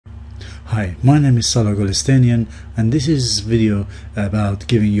Hi, my name is Salar Golestanian, and this is a video about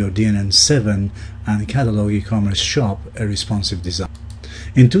giving your DNN 7 and Catalook e-commerce shop a responsive design.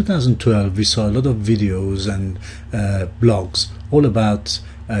 In 2012 we saw a lot of videos and blogs all about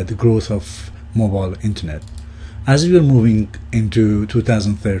the growth of mobile internet. As we are moving into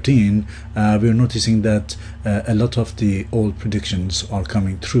 2013, we are noticing that a lot of the old predictions are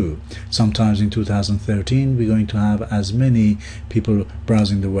coming true. Sometimes in 2013 we're going to have as many people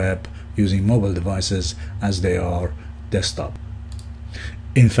browsing the web using mobile devices as they are desktop.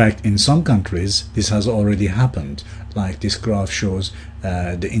 In fact, in some countries this has already happened, like this graph shows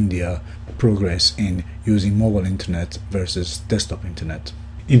the India progress in using mobile internet versus desktop internet.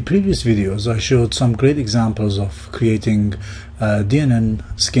 In previous videos I showed some great examples of creating DNN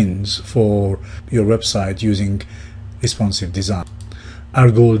skins for your website using responsive design. Our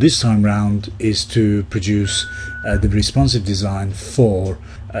goal this time round is to produce the responsive design for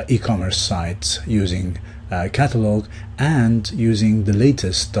e-commerce sites using Catalook and using the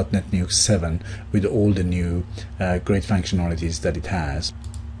latest .NET Nuke 7 with all the new great functionalities that it has.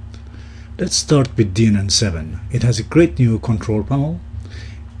 Let's start with DNN 7. It has a great new control panel.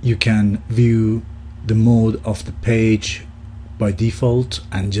 You can view the mode of the page by default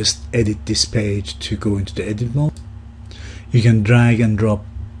and just edit this page to go into the edit mode. You can drag and drop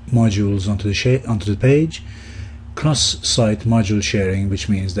modules onto the page. Cross-site module sharing, which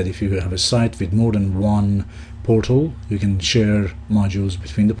means that if you have a site with more than one portal, you can share modules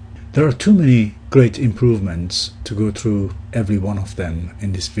between the. There are too many great improvements to go through every one of them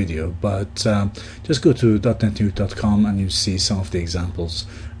in this video, but just go to .NETnuke.com and you see some of the examples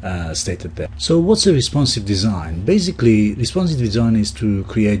stated there. So what's a responsive design? Basically, responsive design is to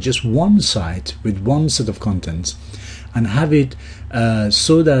create just one site with one set of contents and have it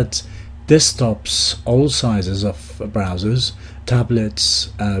so that desktops, all sizes of browsers,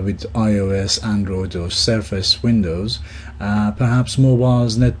 tablets with iOS, Android or Surface Windows, perhaps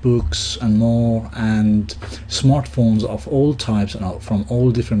mobiles, netbooks and more, and smartphones of all types and from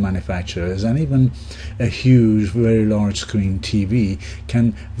all different manufacturers, and even a huge, very large screen TV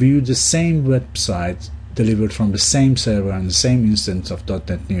can view the same website delivered from the same server and the same instance of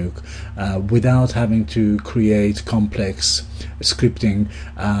 .NET Nuke without having to create complex scripting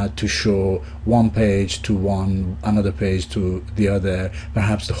to show one page to one, another page to the other,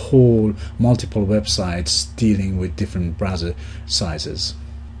 perhaps the whole multiple websites dealing with different browser sizes.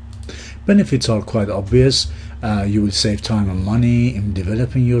 Benefits are quite obvious. You will save time and money in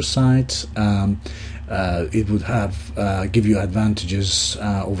developing your site. It would have give you advantages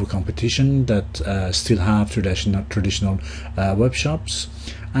over competition that still have traditional web shops,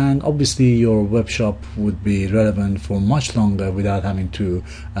 and obviously your web shop would be relevant for much longer without having to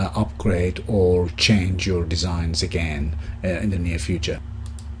upgrade or change your designs again in the near future.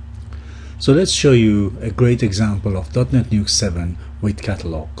 So let's show you a great example of .NET Nuke 7 with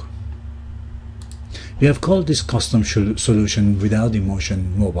Catalook. We have called this custom solution without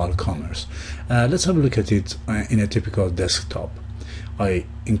emotion mobile commerce. Let's have a look at it in a typical desktop. I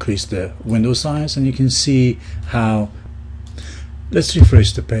increase the window size and you can see how. Let's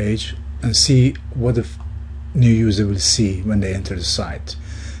refresh the page and see what the new user will see when they enter the site.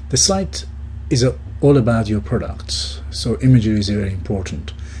 The site is all about your products, so imagery is very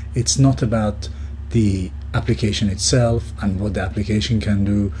important. It's not about the application itself and what the application can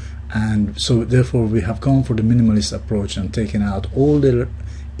do, and so therefore we have gone for the minimalist approach and taken out all the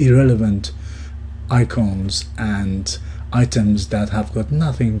irrelevant icons and items that have got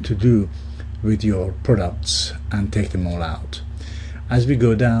nothing to do with your products and take them all out. As we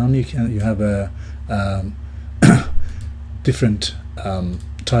go down, you have a different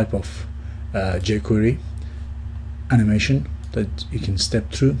type of jQuery animation that you can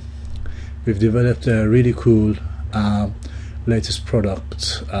step through. We've developed a really cool latest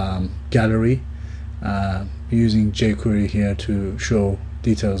product gallery using jQuery here to show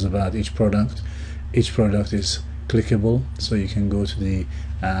details about each product. Each product is clickable, so you can go to the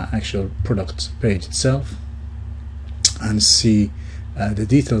actual product page itself and see the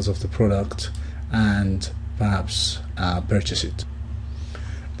details of the product and perhaps purchase it.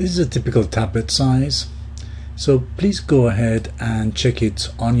 This is a typical tablet size, so please go ahead and check it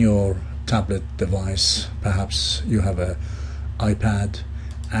on your tablet device. Perhaps you have a iPad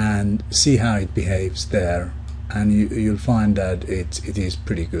and see how it behaves there, and you'll find that it is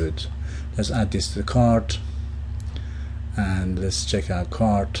pretty good. Let's add this to the cart and let's check out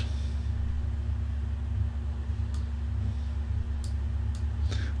cart.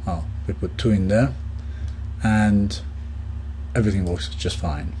 Oh, we put 2 in there and everything works just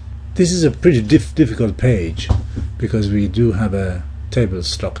fine. This is a pretty difficult page because we do have a table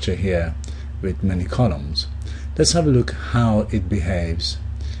structure here, with many columns. Let's have a look how it behaves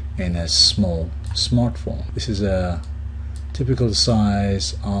in a small smartphone. This is a typical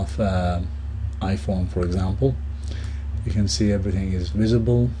size of iPhone, for example. You can see everything is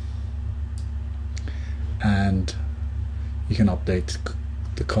visible, and you can update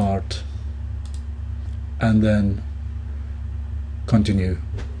the cart and then continue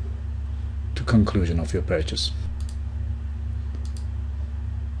to conclusion of your purchase.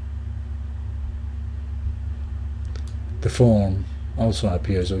 The form also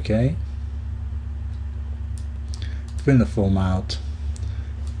appears okay. Fill the form out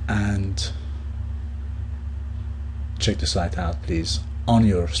and check the site out, please, on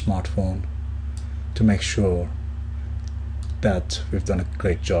your smartphone to make sure that we've done a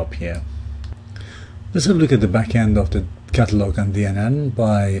great job here. Let's have a look at the back end of the Catalook and DNN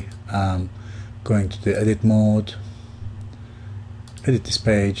by going to the edit mode, edit this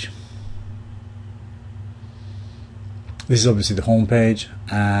page. This is obviously the home page,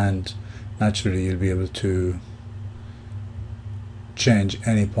 and naturally you'll be able to change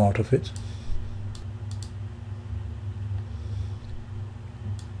any part of it.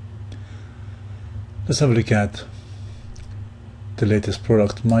 Let's have a look at the latest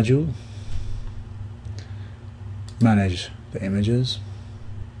product module. Manage the images.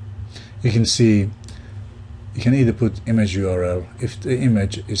 You can see you can either put image URL if the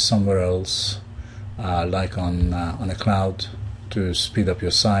image is somewhere else, like on a cloud. To speed up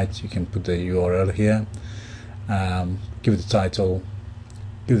your site, you can put the URL here, give it the title,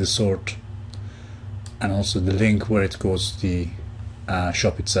 give the sort, and also the link where it goes to the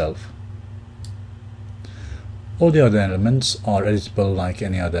shop itself. All the other elements are editable like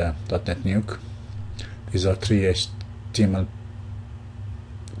any other .NET Nuke. These are 3 HTML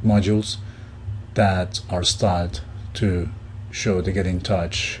modules that are styled to show the get in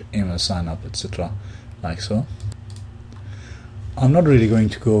touch, email sign up, etc. like so. I'm not really going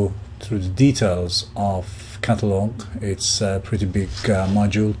to go through the details of Catalook. It's a pretty big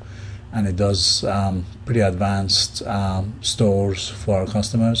module, and it does pretty advanced stores for our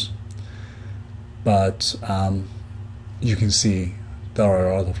customers. But you can see there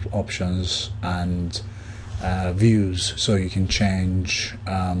are a lot of options and views, so you can change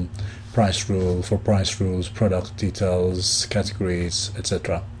price rules, product details, categories,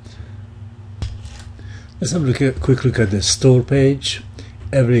 etc. Let's have a quick look at the store page.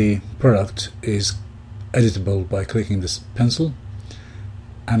 Every product is editable by clicking this pencil,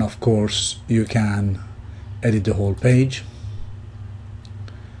 and of course you can edit the whole page,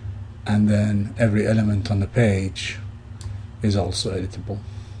 and then every element on the page is also editable.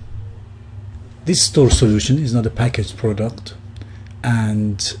 This store solution is not a packaged product,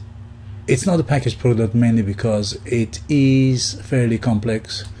 and it's not a packaged product mainly because it is fairly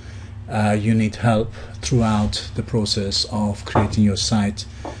complex. You need help throughout the process of creating your site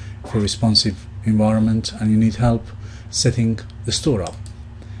for responsive environment, and you need help setting the store up,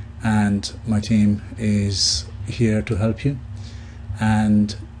 and my team is here to help you,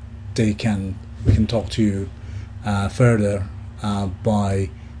 and we can talk to you further by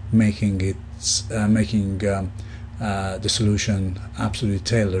making the solution absolutely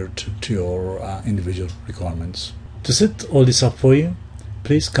tailored to your individual requirements. To set all this up for you,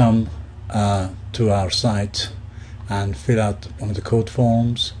 please come to our site and fill out one of the code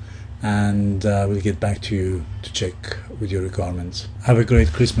forms, and we'll get back to you to check with your requirements. Have a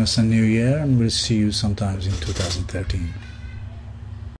great Christmas and New Year, and we'll see you sometimes in 2013.